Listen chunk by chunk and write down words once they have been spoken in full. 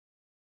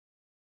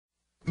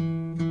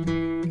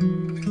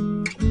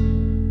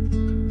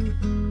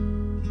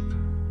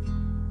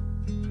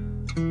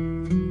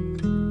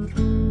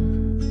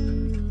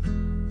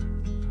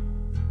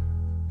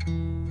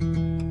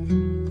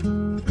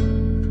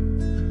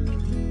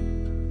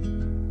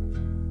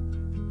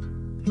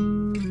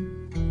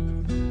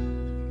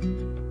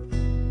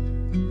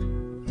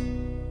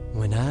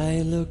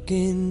look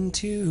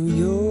into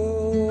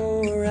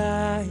your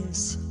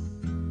eyes,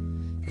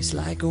 it's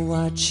like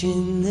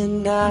watching the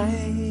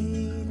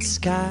night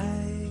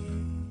sky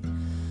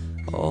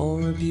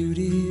or a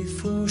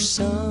beautiful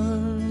sunrise.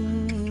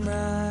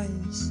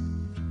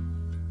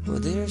 Well,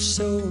 there's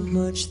so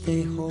much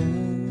they hold,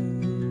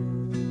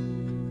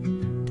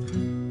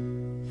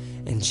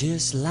 and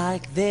just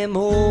like them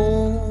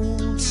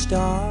old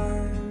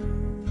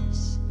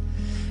stars,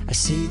 I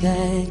see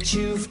that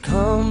you've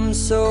come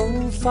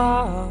so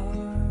far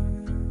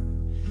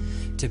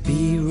to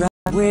be right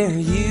where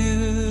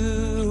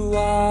you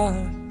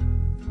are.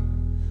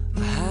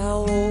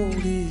 How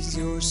old is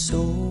your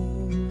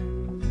soul?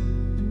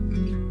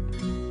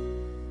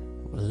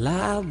 Well,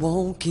 I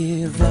won't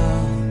give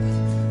up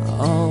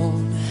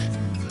on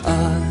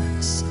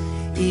us,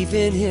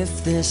 even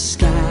if the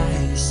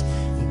skies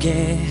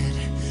get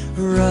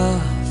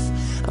rough.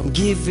 I'm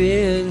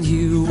giving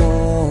you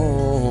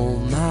all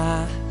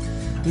my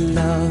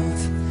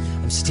love.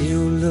 I'm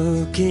still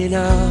looking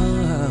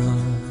up,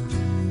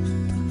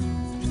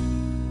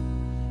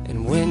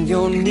 and when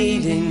you're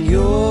needing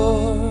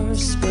your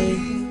space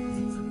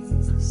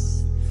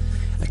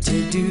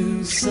to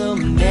do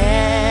some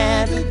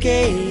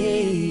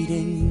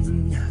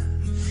navigating,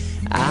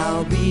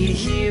 I'll be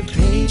here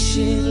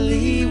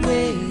patiently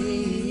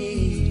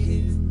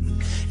waiting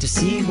to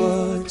see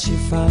what you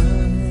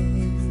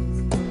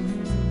find.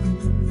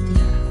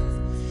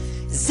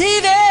 'Cause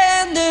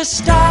even the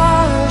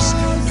stars,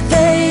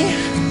 they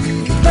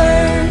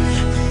burn,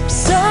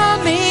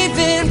 some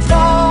even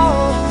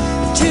fall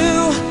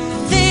to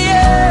the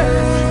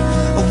earth.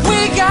 We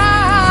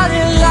got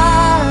a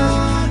lot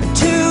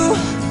to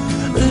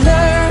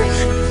learn.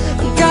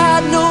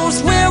 God knows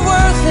we're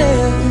worth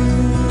it.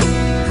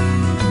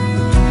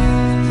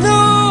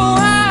 No, I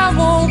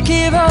won't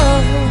give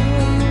up.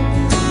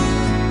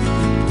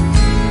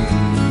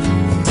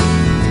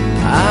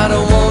 I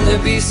don't want to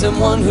be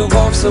someone who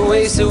walks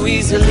away so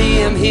easily.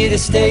 I'm here to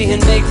stay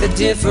and make the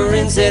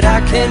difference that I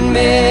can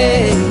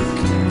make.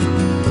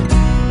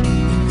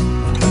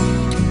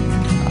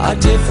 Our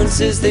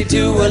differences, they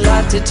do a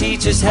lot to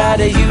teach us how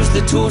to use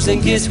the tools and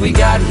gifts we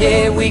got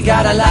here. We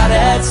got a lot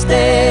at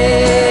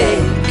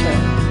stake,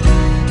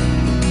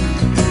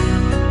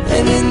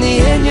 and in the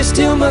end you're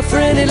still my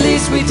friend. At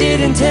least we did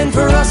intend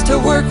for us to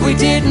work. We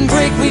didn't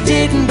break, we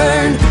didn't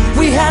burn.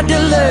 We had to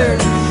learn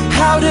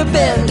how to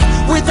bend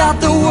without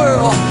the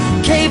world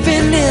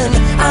caving in.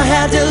 I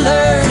had to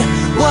learn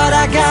what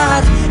I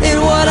got and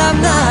what I'm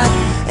not,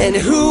 and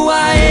who I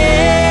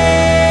am.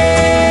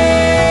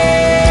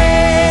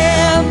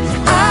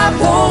 I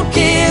won't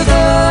give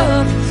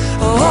up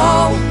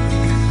on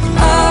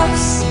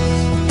us,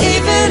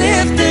 even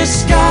if the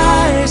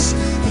skies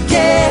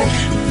get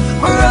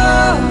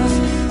rough.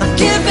 I'm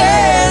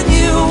giving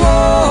you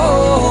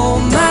all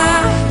my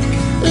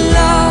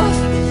love.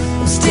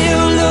 I'm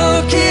still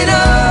looking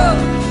up,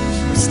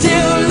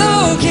 still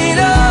looking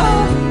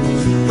up.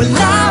 Well,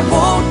 I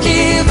won't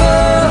give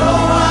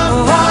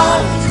up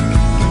on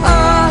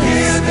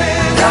us.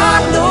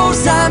 God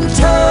knows I'm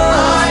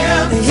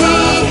tough. He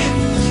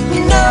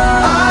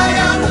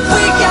knows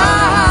we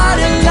got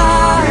a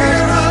lot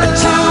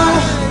to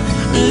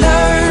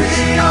learn.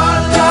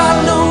 God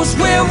knows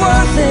we're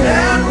worth it.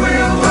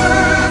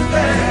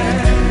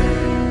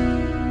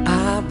 I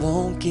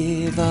won't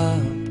give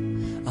up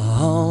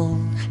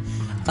on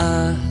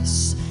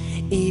us,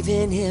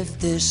 even if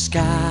the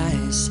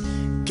skies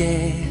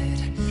get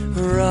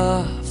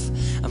rough.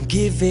 I'm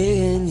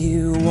giving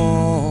you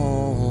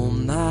all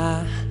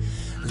my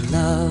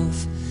love.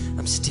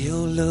 I'm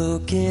still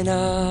looking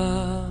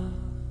up.